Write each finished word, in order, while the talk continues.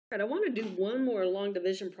All right, I want to do one more long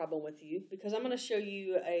division problem with you because I'm going to show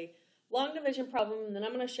you a long division problem, and then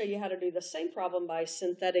I'm going to show you how to do the same problem by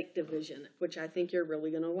synthetic division, which I think you're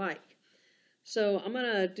really going to like. So I'm going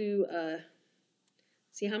to do,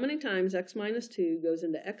 see how many times x minus 2 goes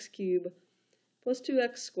into x cubed plus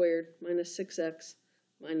 2x squared minus 6x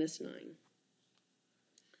minus 9.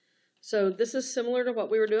 So this is similar to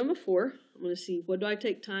what we were doing before. I'm going to see, what do I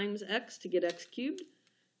take times x to get x cubed?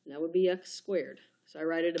 And that would be x squared. So I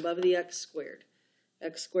write it above the x squared.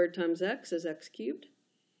 X squared times x is x cubed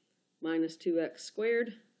minus 2x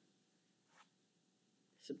squared.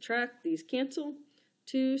 Subtract, these cancel.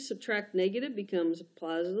 2 subtract negative becomes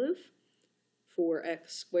positive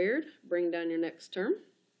 4x squared. Bring down your next term.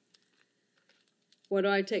 What do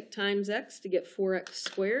I take times x to get 4x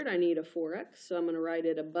squared? I need a 4x, so I'm going to write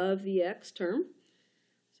it above the x term.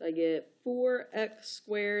 So I get 4x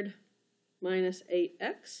squared minus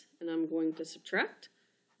 8x, and I'm going to subtract.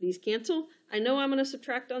 These cancel. I know I'm going to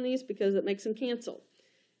subtract on these because it makes them cancel.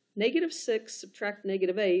 Negative 6 subtract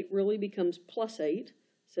negative 8 really becomes plus 8.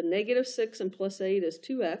 So negative 6 and plus 8 is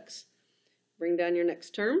 2x. Bring down your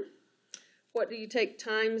next term. What do you take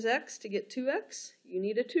times x to get 2x? You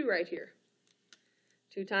need a 2 right here.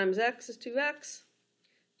 2 times x is 2x.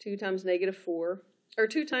 2 times negative 4, or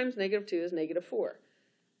 2 times negative 2 is negative 4.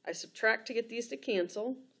 I subtract to get these to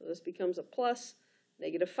cancel, so this becomes a plus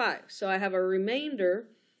negative 5. So I have a remainder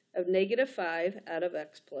of negative 5 out of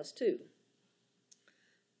x plus 2.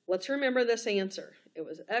 Let's remember this answer. It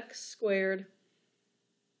was x squared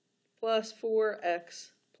plus 4x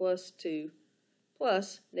plus 2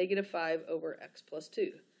 plus negative 5 over x plus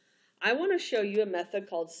 2. I want to show you a method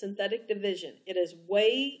called synthetic division. It is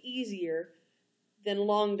way easier than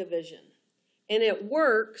long division. And it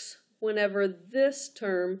works whenever this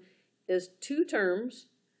term is 2 terms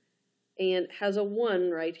and has a 1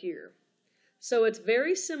 right here. So it's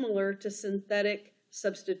very similar to synthetic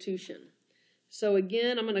substitution. So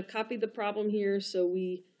again, I'm going to copy the problem here so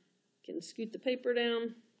we can scoot the paper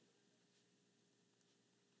down.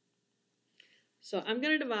 So I'm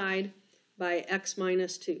going to divide by x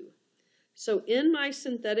minus 2. So in my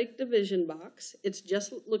synthetic division box, it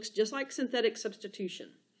looks just like synthetic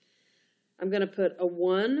substitution. I'm going to put a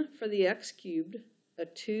 1 for the x cubed, a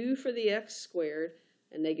 2 for the x squared,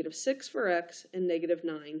 a negative 6 for x, and negative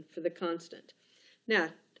 9 for the constant. Now,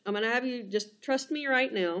 I'm going to have you just trust me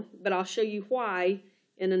right now, but I'll show you why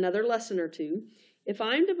in another lesson or two. If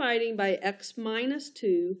I'm dividing by x minus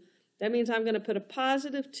 2, that means I'm going to put a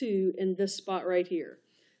positive 2 in this spot right here.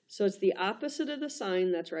 So it's the opposite of the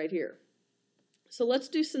sign that's right here. So let's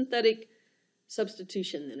do synthetic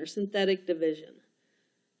substitution then, or synthetic division.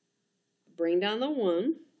 Bring down the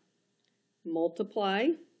 1, multiply,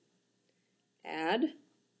 add,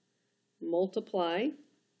 multiply,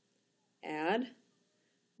 add,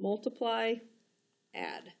 multiply,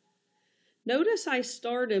 add. Notice I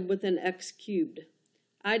started with an x cubed.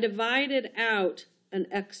 I divided out an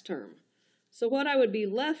x term. So what I would be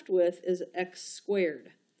left with is x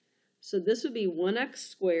squared. So this would be 1x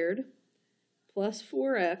squared plus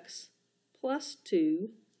 4x plus 2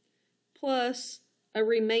 plus a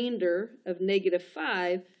remainder of negative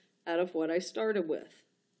 5 out of what I started with.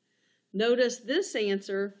 Notice this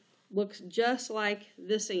answer looks just like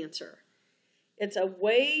this answer. It's a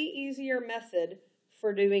way easier method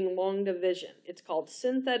for doing long division. It's called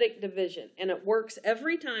synthetic division, and it works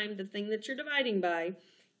every time the thing that you're dividing by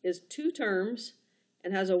is 2 terms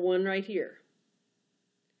and has a 1 right here.